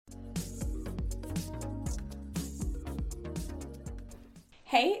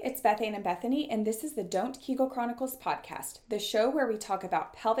Hey, it's Beth Ann and Bethany, and this is the Don't Kegel Chronicles podcast, the show where we talk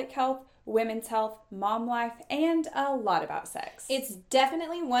about pelvic health, women's health, mom life, and a lot about sex. It's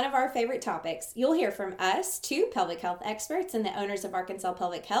definitely one of our favorite topics. You'll hear from us, two pelvic health experts and the owners of Arkansas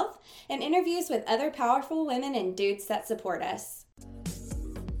Pelvic Health, and interviews with other powerful women and dudes that support us.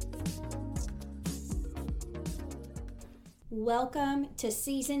 Welcome to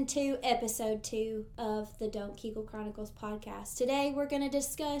Season 2, Episode 2 of the Don't Kegel Chronicles podcast. Today we're going to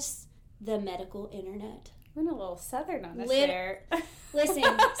discuss the medical internet. We're a little southern on this share. Listen,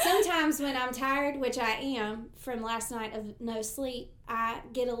 sometimes when I'm tired, which I am from last night of no sleep, I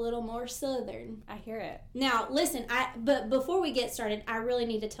get a little more southern. I hear it. Now, listen, but before we get started, I really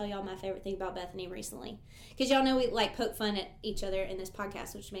need to tell y'all my favorite thing about Bethany recently. Because y'all know we like poke fun at each other in this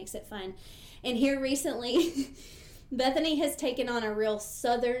podcast, which makes it fun. And here recently... Bethany has taken on a real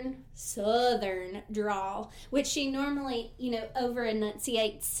southern drawl, which she normally, over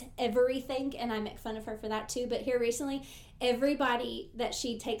enunciates everything, and I make fun of her for that too. But here recently, everybody that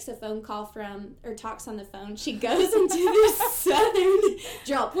she takes a phone call from or talks on the phone, she goes into this southern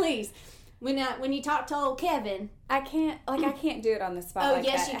drawl. Please, when you talk to old Kevin, I can't do it on the spot like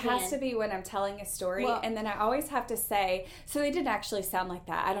yes, that. You it can. Has to be when I'm telling a story, and then I always have to say, so they didn't actually sound like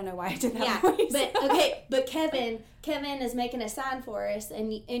that. I don't know why I did that voice. But Kevin is making a sign for us,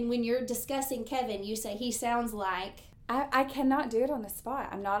 and when you're discussing Kevin, you say he sounds like... I cannot do it on the spot.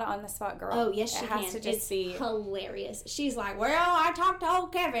 I'm not an on-the-spot girl. Oh, yes, she can. It has to just be... hilarious. She's like, well, I talked to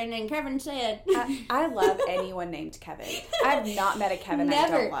old Kevin, and Kevin said... I love anyone named Kevin. I've not met a Kevin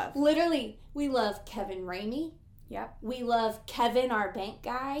Never. I don't love. Literally, we love Kevin Ramey. Yep. We love Kevin, our bank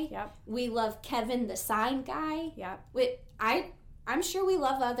guy. Yep. We love Kevin, the sign guy. Yep. I'm sure we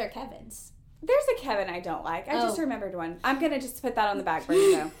love other Kevins. There's a Kevin I don't like. I just remembered one. I'm going to just put that on the back burner,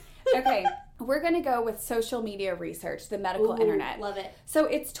 though. Okay. We're going to go with social media research, the medical internet. Love it. So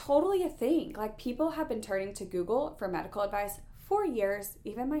it's totally a thing. Like, people have been turning to Google for medical advice for years,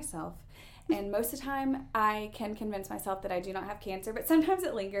 even myself. And most of the time, I can convince myself that I do not have cancer, but sometimes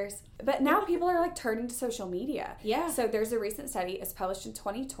it lingers. But now people are, turning to social media. Yeah. So there's a recent study. It's published in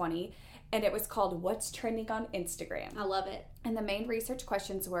 2020, and it was called What's Trending on Instagram. I love it. And the main research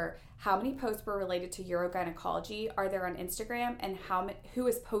questions were, how many posts were related to urogynecology are there on Instagram, and who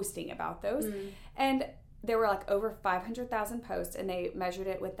is posting about those? And there were over 500,000 posts, and they measured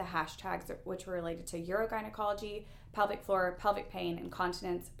it with the hashtags which were related to urogynecology, pelvic floor, pelvic pain,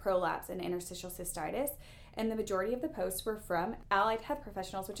 incontinence, prolapse, and interstitial cystitis. And the majority of the posts were from allied health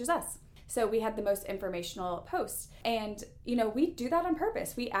professionals, which is us. So we had the most informational posts. And, we do that on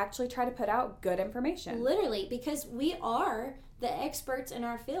purpose. We actually try to put out good information. Literally, because we are the experts in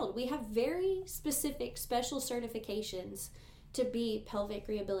our field. We have very specific special certifications to be pelvic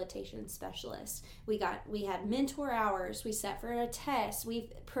rehabilitation specialists. We had mentor hours. We sat for a test.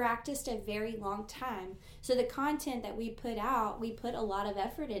 We've practiced a very long time. So the content that we put out, we put a lot of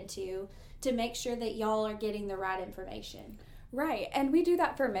effort into to make sure that y'all are getting the right information. Right, and we do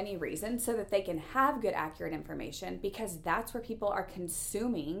that for many reasons, so that they can have good, accurate information, because that's where people are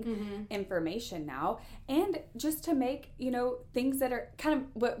consuming information now, and just to make, things that are kind of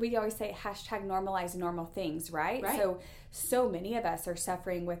what we always say, hashtag normalize normal things, right? So many of us are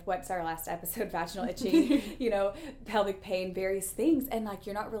suffering with, what's our last episode, vaginal itching, pelvic pain, various things, and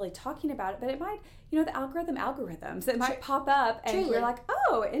you're not really talking about it, but it might, the algorithms, it might pop up, and you're like,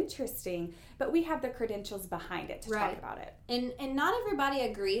 oh, interesting, but we have the credentials behind it to talk about it. And not everybody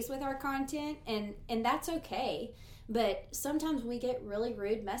agrees with our content, and that's okay. But sometimes we get really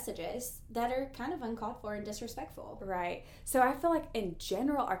rude messages that are kind of uncalled for and disrespectful. Right. So I feel like in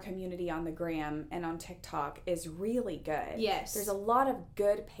general, our community on the gram and on TikTok is really good. Yes. There's a lot of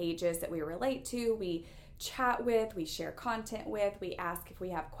good pages that we relate to. We chat with, we share content with, we ask if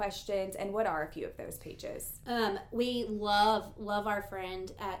we have questions. And what are a few of those pages? We love our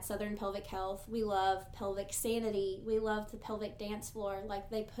friend at Southern Pelvic Health. We love Pelvic Sanity. We love the Pelvic Dance Floor.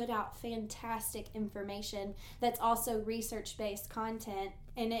 They put out fantastic information that's also research-based content.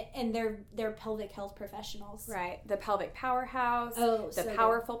 And they're pelvic health professionals. Right. The Pelvic Powerhouse, the so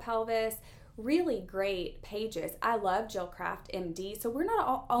Powerful Pelvis. Really great pages. I love Jill Craft, MD. So we're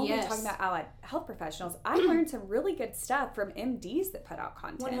not only talking about allied health professionals. I learned some really good stuff from MDs that put out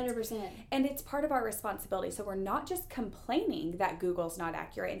content. 100%. And it's part of our responsibility. So we're not just complaining that Google's not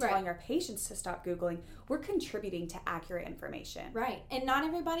accurate and telling our patients to stop Googling. We're contributing to accurate information. Right. And not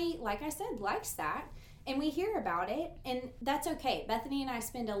everybody, like I said, likes that. And we hear about it. And that's okay. Bethany and I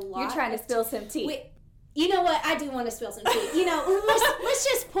spend a lot... You're trying to spill some tea. You know what? I do want to spill some tea. Let's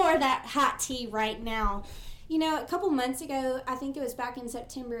just pour that hot tea right now. You know, a couple months ago, I think it was back in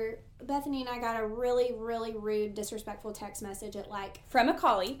September, Bethany and I got a really, really rude, disrespectful text message at From a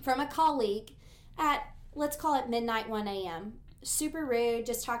colleague at, let's call it midnight, 1 a.m. Super rude,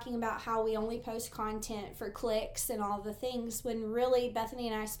 just talking about how we only post content for clicks and all the things, when really Bethany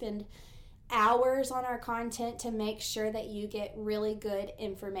and I spend hours on our content to make sure that you get really good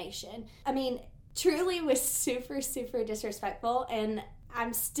information. I mean, truly was super, super disrespectful, and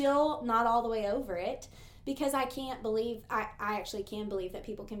I'm still not all the way over it because I can't believe, I actually can believe that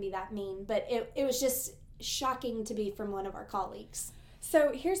people can be that mean, but it was just shocking to be from one of our colleagues.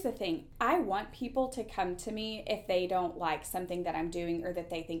 So here's the thing. I want people to come to me if they don't like something that I'm doing or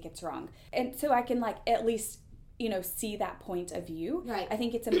that they think it's wrong. And so I can like at least, you know, see that point of view. Right. I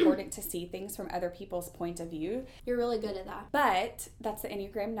think it's important to see things from other people's point of view. You're really good at that. But that's the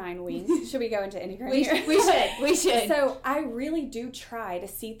Enneagram 9 wing. Should we go into Enneagram here? We should. So I really do try to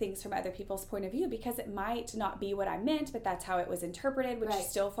see things from other people's point of view because it might not be what I meant, but that's how it was interpreted, which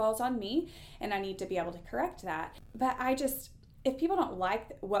still falls on me, and I need to be able to correct that. But if people don't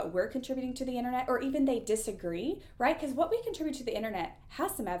like what we're contributing to the internet, or even they disagree, right? Because what we contribute to the internet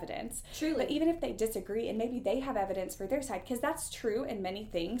has some evidence. Truly. But even if they disagree, and maybe they have evidence for their side, because that's true in many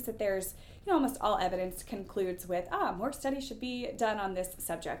things, that there's, you know, almost all evidence concludes with, more studies should be done on this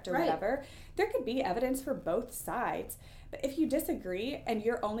subject or whatever. There could be evidence for both sides. But if you disagree and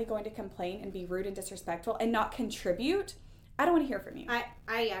you're only going to complain and be rude and disrespectful and not contribute, I don't want to hear from you.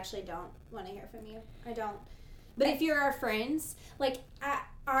 I actually don't want to hear from you. I don't. But if you're our friends, like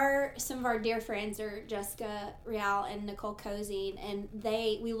some of our dear friends are Jessica Real and Nicole Cozine, and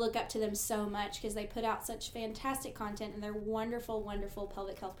we look up to them so much because they put out such fantastic content, and they're wonderful, wonderful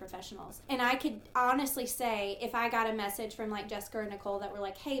public health professionals. And I could honestly say, if I got a message from like Jessica or Nicole that were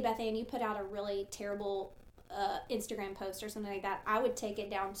like, "Hey, Beth Ann, you put out a really terrible Instagram post or something like that," I would take it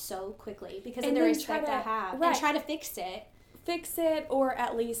down so quickly because of the respect I have, and try to fix it, or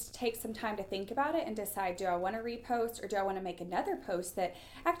at least take some time to think about it and decide, do I want to repost or do I want to make another post that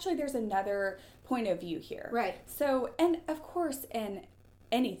actually there's another point of view here. Right. So, and of course, in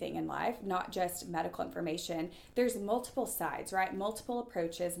anything in life, not just medical information, there's multiple sides, right? Multiple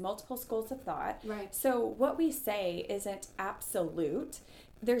approaches, multiple schools of thought. Right. So what we say isn't absolute.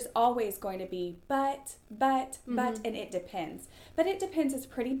 There's always going to be but, and it depends. But it depends is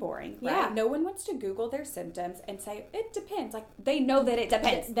pretty boring, right? Yeah. No one wants to Google their symptoms and say, it depends. Like, they know that it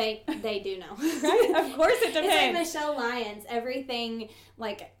depends. They do know. Right? Of course it depends. It's like Michelle Lyons. Everything,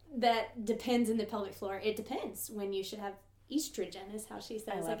 like, that depends in the pelvic floor, it depends when you should have estrogen, is how she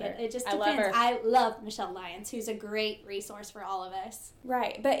says. It just depends. I love Michelle Lyons, who's a great resource for all of us.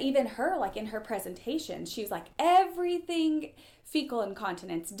 Right. But even her, like in her presentation, she's like, everything fecal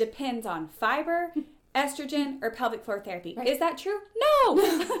incontinence depends on fiber, estrogen, or pelvic floor therapy. Right. Is that true? No!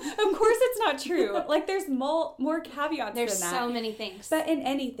 Of course it's not true. Like, there's more caveats There's than that. So many things. But in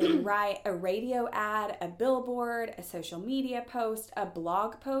anything, right? A radio ad, a billboard, a social media post, a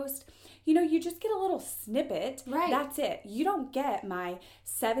blog post, you know, you just get a little snippet. Right. That's it. You don't get my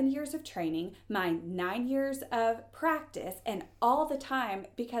 7 years of training, my 9 years of practice, and all the time,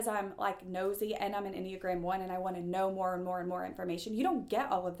 because I'm like nosy and I'm an Enneagram 1 and I want to know more and more and more information. You don't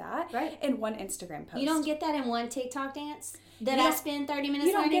get all of that in one Instagram post. You don't get that in one TikTok dance that I spend 30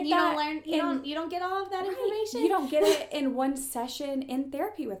 minutes learning. You don't learn. You don't get all of that information. You don't get it in one session in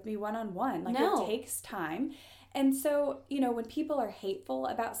therapy with me one-on-one. Like, it takes time. And so, you know, when people are hateful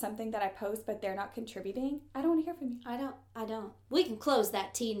about something that I post, but they're not contributing, I don't want to hear from you. I don't. We can close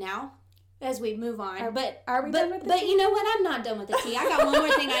that tea now as we move on. Are we done with the tea? But you know what? I'm not done with the tea. I got one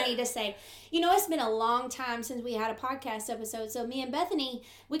more thing I need to say. You know, it's been a long time since we had a podcast episode. So me and Bethany,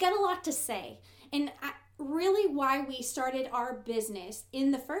 we got a lot to say. And really why we started our business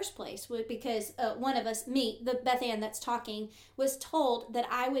in the first place was because one of us, me, the Beth Ann that's talking, was told that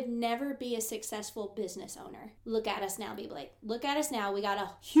I would never be a successful business owner. Look at us now, B. Blake. Look at us now. We got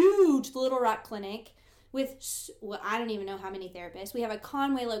a huge Little Rock clinic with, well, I don't even know how many therapists. We have a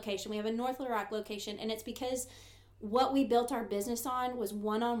Conway location. We have a North Little Rock location. And it's because what we built our business on was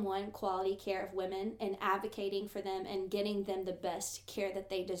one-on-one quality care of women and advocating for them and getting them the best care that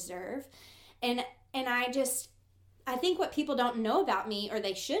they deserve. And I think what people don't know about me, or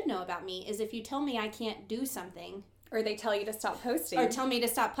they should know about me, is if you tell me I can't do something, or they tell you to stop posting, or tell me to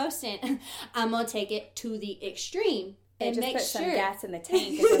stop posting, I'm going to take it to the extreme. And just put some gas in the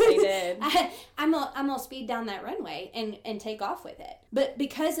tank is what they did. I'm going to speed down that runway and take off with it. But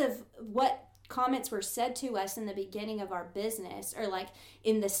because of what comments were said to us in the beginning of our business, or like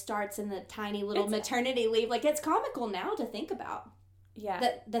in the starts in the tiny little maternity leave, like, it's comical now to think about.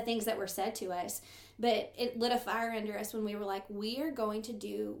 Yeah. The things that were said to us. But it lit a fire under us when we were like, we are going to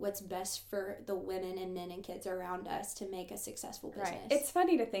do what's best for the women and men and kids around us to make a successful business. Right. It's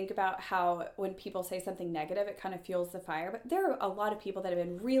funny to think about how when people say something negative, it kind of fuels the fire. But there are a lot of people that have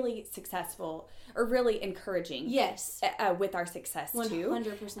been really successful or really encouraging. Yes. With our success 100%. Too.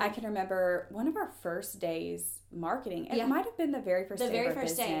 100%. I can remember one of our first days marketing. It might have been the very first day of our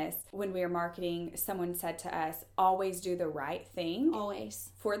business. When we were marketing, someone said to us, always do the right thing. Always.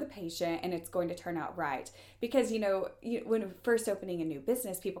 For the patient, and it's going to turn out right. Because, when first opening a new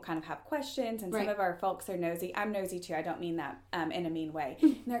business, people kind of have questions, and some of our folks are nosy. I'm nosy too. I don't mean that in a mean way.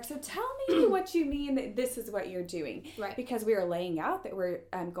 And they're like, so tell me what you mean that this is what you're doing. Right. Because we are laying out that we're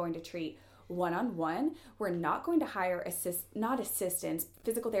going to treat one-on-one. We're not going to hire not assistants.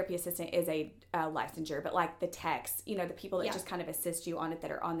 Physical therapy assistant is a licensure, but like the techs, the people that just kind of assist you on it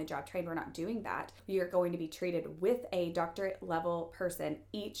that are on the job trained. We're not doing that. You're going to be treated with a doctorate level person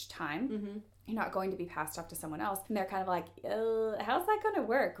each time. Mm-hmm. You're not going to be passed off to someone else. And they're kind of like, how's that going to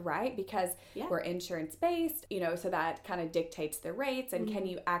work, right? Because we're insurance-based, so that kind of dictates the rates. And can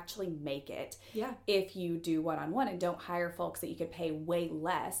you actually make it if you do one-on-one and don't hire folks that you could pay way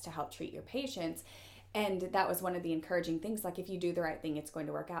less to help treat your patients? And that was one of the encouraging things. Like, if you do the right thing, it's going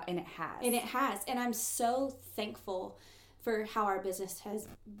to work out. And it has. And I'm so thankful for how our business has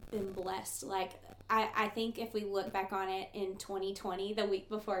been blessed. Like, I think if we look back on it in 2020, the week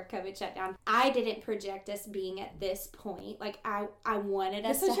before COVID shut down, I didn't project us being at this point. Like, I wanted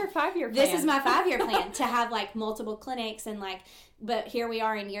us to... This is your 5-year plan. This is my 5-year plan, to have, like, multiple clinics and, like... But here we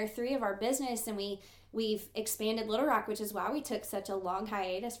are in year 3 of our business, and we've expanded Little Rock, which is why we took such a long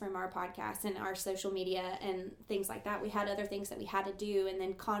hiatus from our podcast and our social media and things like that. We had other things that we had to do, and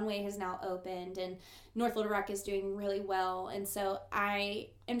then Conway has now opened, and North Little Rock is doing really well. And so I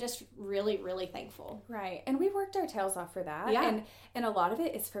am just really, really thankful. Right. And we worked our tails off for that. Yeah. And a lot of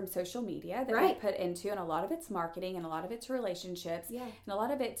it is from social media that we put into, and a lot of it's marketing, and a lot of it's relationships. Yeah. And a lot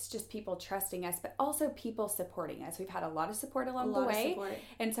of it's just people trusting us, but also people supporting us. We've had a lot of support along the way.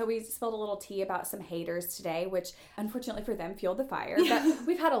 And so we spilled a little tea about some haters today, which unfortunately for them fueled the fire. Yeah. But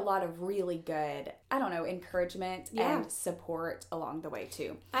we've had a lot of really good, encouragement and support along the way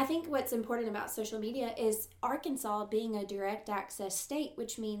too. I think what's important about social media is Arkansas being a direct access state,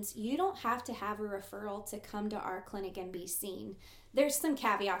 which means you don't have to have a referral to come to our clinic and be seen. There's some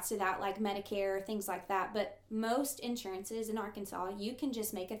caveats to that, like Medicare, things like that, but most insurances in Arkansas, you can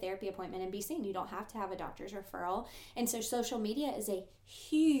just make a therapy appointment and be seen. You don't have to have a doctor's referral. And so social media is a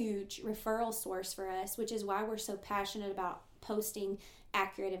huge referral source for us, which is why we're so passionate about posting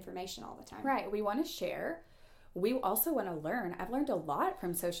accurate information all the time. Right. We want to share. We also want to learn. I've learned a lot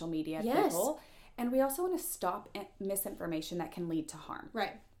from social media people. And we also want to stop misinformation that can lead to harm.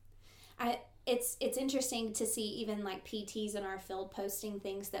 Right. It's interesting to see even like PTs in our field posting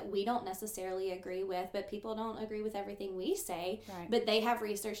things that we don't necessarily agree with, but people don't agree with everything we say. Right. But they have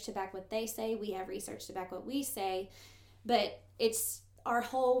research to back what they say. We have research to back what we say. But it's our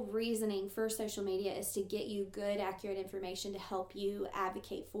whole reasoning for social media is to get you good, accurate information to help you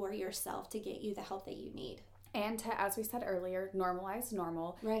advocate for yourself, to get you the help that you need. And to, as we said earlier, normalize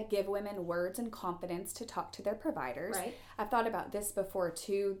normal. Right. Give women words and confidence to talk to their providers. Right. I've thought about this before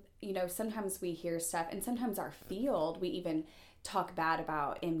too. Sometimes we hear stuff, and sometimes our field, we even talk bad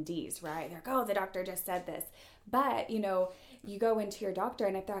about MDs, right? They're like, oh, the doctor just said this. But, you go into your doctor,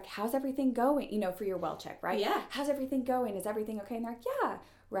 and if they're like, how's everything going? For your well check, right? Yeah. How's everything going? Is everything okay? And they're like, yeah,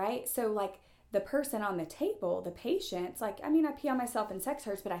 right? So, like, the person on the table, the patient's like, I pee on myself and sex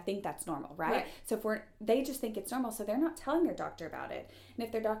hurts, but I think that's normal, right? So they just think it's normal, so they're not telling their doctor about it. And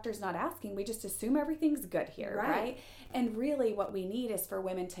if their doctor's not asking, we just assume everything's good here, right? And really what we need is for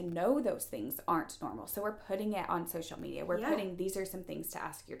women to know those things aren't normal. So we're putting it on social media. We're putting, these are some things to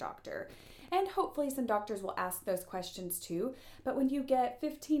ask your doctor. And hopefully some doctors will ask those questions too. But when you get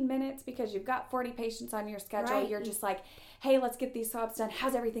 15 minutes because you've got 40 patients on your schedule, you're just like, hey, let's get these swabs done.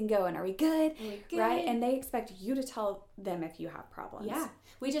 How's everything going? Are we good? Right? And they expect you to tell them if you have problems. Yeah.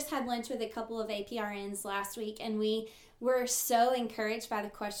 We just had lunch with a couple of APRNs last week, and we were so encouraged by the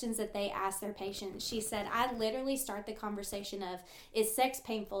questions that they asked their patients. She said, I literally start the conversation of, is sex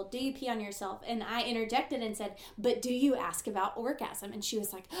painful? Do you pee on yourself? And I interjected and said, but do you ask about orgasm? And she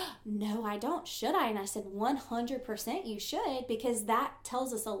was like, no, I don't. Should I? And I said, 100% you should, because that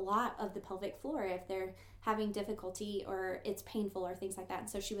tells us a lot of the pelvic floor if they're having difficulty or it's painful or things like that. And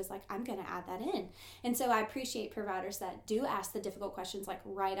so she was like, I'm going to add that in. And so I appreciate providers that do ask the difficult questions like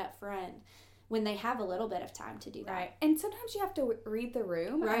right up front when they have a little bit of time to do that. Right. And sometimes you have to read the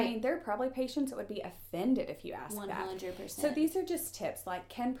room. Right. There are probably patients that would be offended if you ask 100%. that. So these are just tips. Like,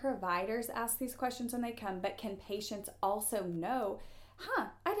 can providers ask these questions when they come, but can patients also know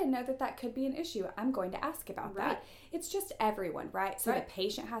I didn't know that could be an issue. I'm going to ask about that. It's just everyone, right? So the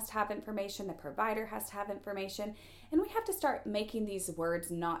patient has to have information, the provider has to have information, and we have to start making these words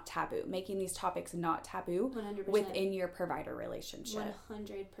not taboo, making these topics not taboo 100%. Within your provider relationship.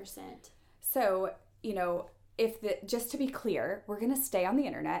 100%. So, just to be clear, we're going to stay on the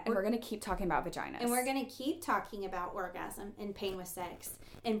internet and we're going to keep talking about vaginas. And we're going to keep talking about orgasm and pain with sex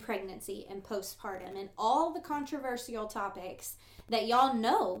and pregnancy and postpartum and all the controversial topics that y'all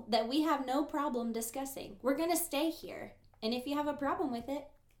know that we have no problem discussing. We're going to stay here. And if you have a problem with it,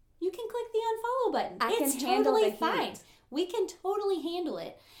 you can click the unfollow button. It's totally fine. We can totally handle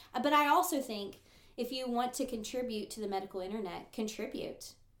it. But I also think if you want to contribute to the medical internet,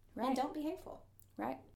 contribute. Right. And don't be hateful. Right.